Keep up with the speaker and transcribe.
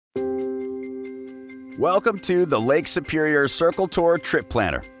Welcome to the Lake Superior Circle Tour Trip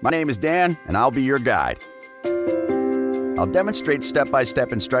Planner. My name is Dan, and I'll be your guide. I'll demonstrate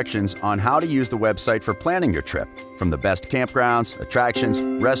step-by-step instructions on how to use the website for planning your trip, from the best campgrounds, attractions,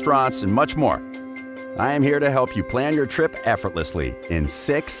 restaurants, and much more. I am here to help you plan your trip effortlessly in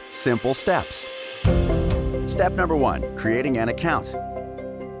 6 simple steps. Step number 1, creating an account.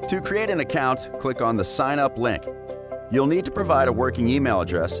 To create an account, click on the Sign Up link. You'll need to provide a working email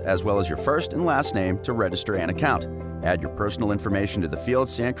address as well as your first and last name to register an account. Add your personal information to the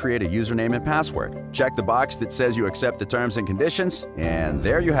fields and create a username and password. Check the box that says you accept the terms and conditions, and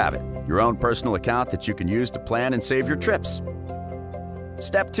there you have it, your own personal account that you can use to plan and save your trips.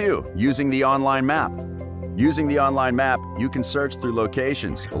 Step 2, using the online map. Using the online map, you can search through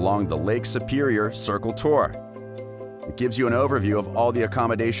locations along the Lake Superior Circle Tour. It gives you an overview of all the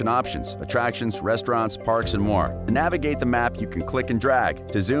accommodation options, attractions, restaurants, parks, and more. To navigate the map, you can click and drag.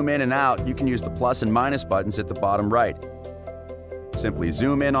 To zoom in and out, you can use the plus and minus buttons at the bottom right. Simply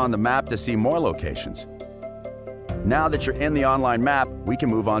zoom in on the map to see more locations. Now that you're in the online map, we can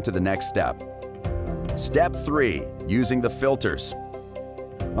move on to the next step. Step 3, using the filters.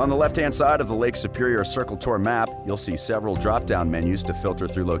 On the left-hand side of the Lake Superior Circle Tour map, you'll see several drop-down menus to filter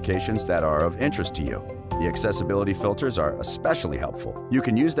through locations that are of interest to you. The accessibility filters are especially helpful. You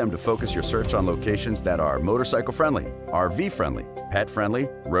can use them to focus your search on locations that are motorcycle-friendly, RV-friendly, pet-friendly,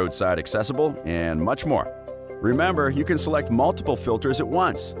 roadside accessible, and much more. Remember, you can select multiple filters at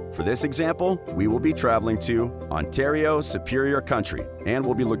once. For this example, we will be traveling to Ontario Superior Country, and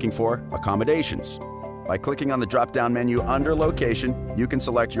we'll be looking for accommodations. By clicking on the drop-down menu under Location, you can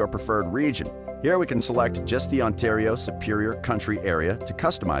select your preferred region. Here we can select just the Ontario Superior Country area to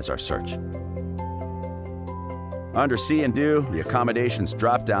customize our search. Under See and Do, the Accommodations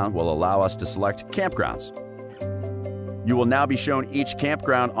drop-down will allow us to select campgrounds. You will now be shown each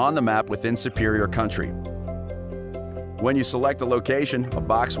campground on the map within Superior Country. When you select a location, a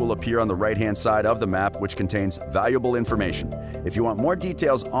box will appear on the right-hand side of the map which contains valuable information. If you want more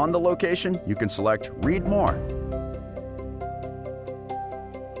details on the location, you can select Read More.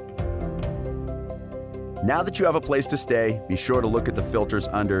 Now that you have a place to stay, be sure to look at the filters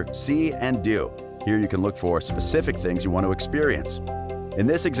under See and Do. Here you can look for specific things you want to experience. In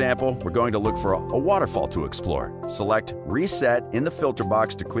this example, we're going to look for a waterfall to explore. Select Reset in the filter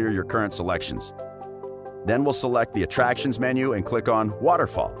box to clear your current selections. Then we'll select the Attractions menu and click on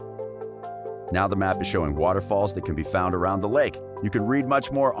Waterfall. Now the map is showing waterfalls that can be found around the lake. You can read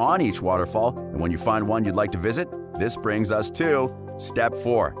much more on each waterfall, and when you find one you'd like to visit, this brings us to Step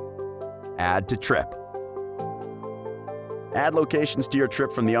 4, Add to Trip. Add locations to your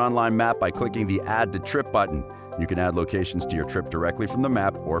trip from the online map by clicking the Add to Trip button. You can add locations to your trip directly from the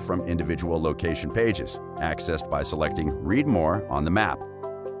map or from individual location pages, accessed by selecting Read More on the map.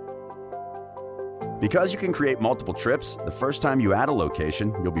 Because you can create multiple trips, the first time you add a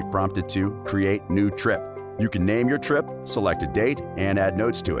location, you'll be prompted to Create New Trip. You can name your trip, select a date, and add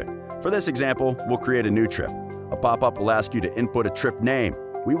notes to it. For this example, we'll create a new trip. A pop-up will ask you to input a trip name.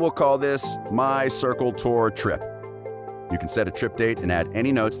 We will call this My Circle Tour Trip. You can set a trip date and add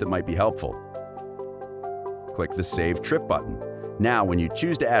any notes that might be helpful. Click the Save Trip button. Now, when you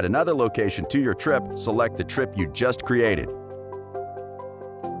choose to add another location to your trip, select the trip you just created.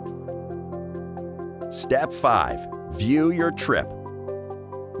 Step 5, View your trip.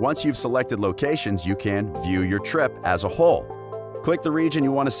 Once you've selected locations, you can view your trip as a whole. Click the region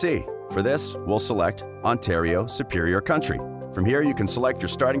you want to see. For this, we'll select Ontario Superior Country. From here, you can select your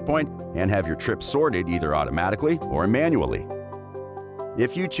starting point and have your trip sorted either automatically or manually.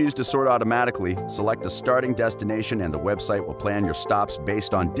 If you choose to sort automatically, select a starting destination and the website will plan your stops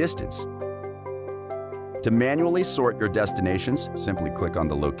based on distance. To manually sort your destinations, simply click on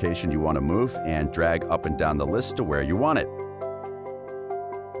the location you want to move and drag up and down the list to where you want it.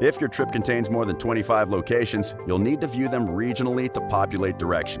 If your trip contains more than 25 locations, you'll need to view them regionally to populate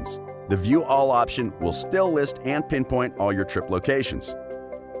directions. The View All option will still list and pinpoint all your trip locations.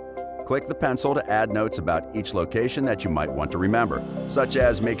 Click the pencil to add notes about each location that you might want to remember, such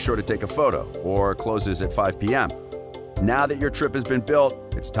as make sure to take a photo or closes at 5 p.m. Now that your trip has been built,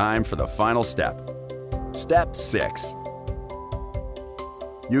 it's time for the final step. Step 6.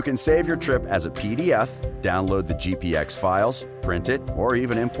 You can save your trip as a PDF, download the GPX files, print it, or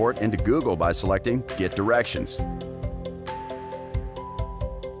even import into Google by selecting Get Directions.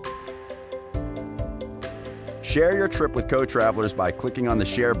 Share your trip with co-travelers by clicking on the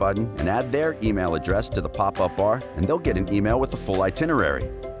Share button and add their email address to the pop-up bar, and they'll get an email with the full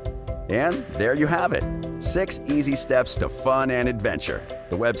itinerary. And there you have it, 6 easy steps to fun and adventure.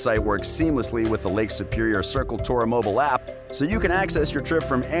 The website works seamlessly with the Lake Superior Circle Tour mobile app, so you can access your trip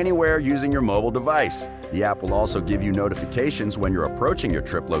from anywhere using your mobile device. The app will also give you notifications when you're approaching your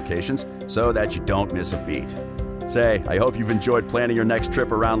trip locations so that you don't miss a beat. Say, I hope you've enjoyed planning your next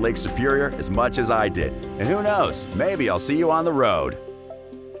trip around Lake Superior as much as I did. And who knows, maybe I'll see you on the road.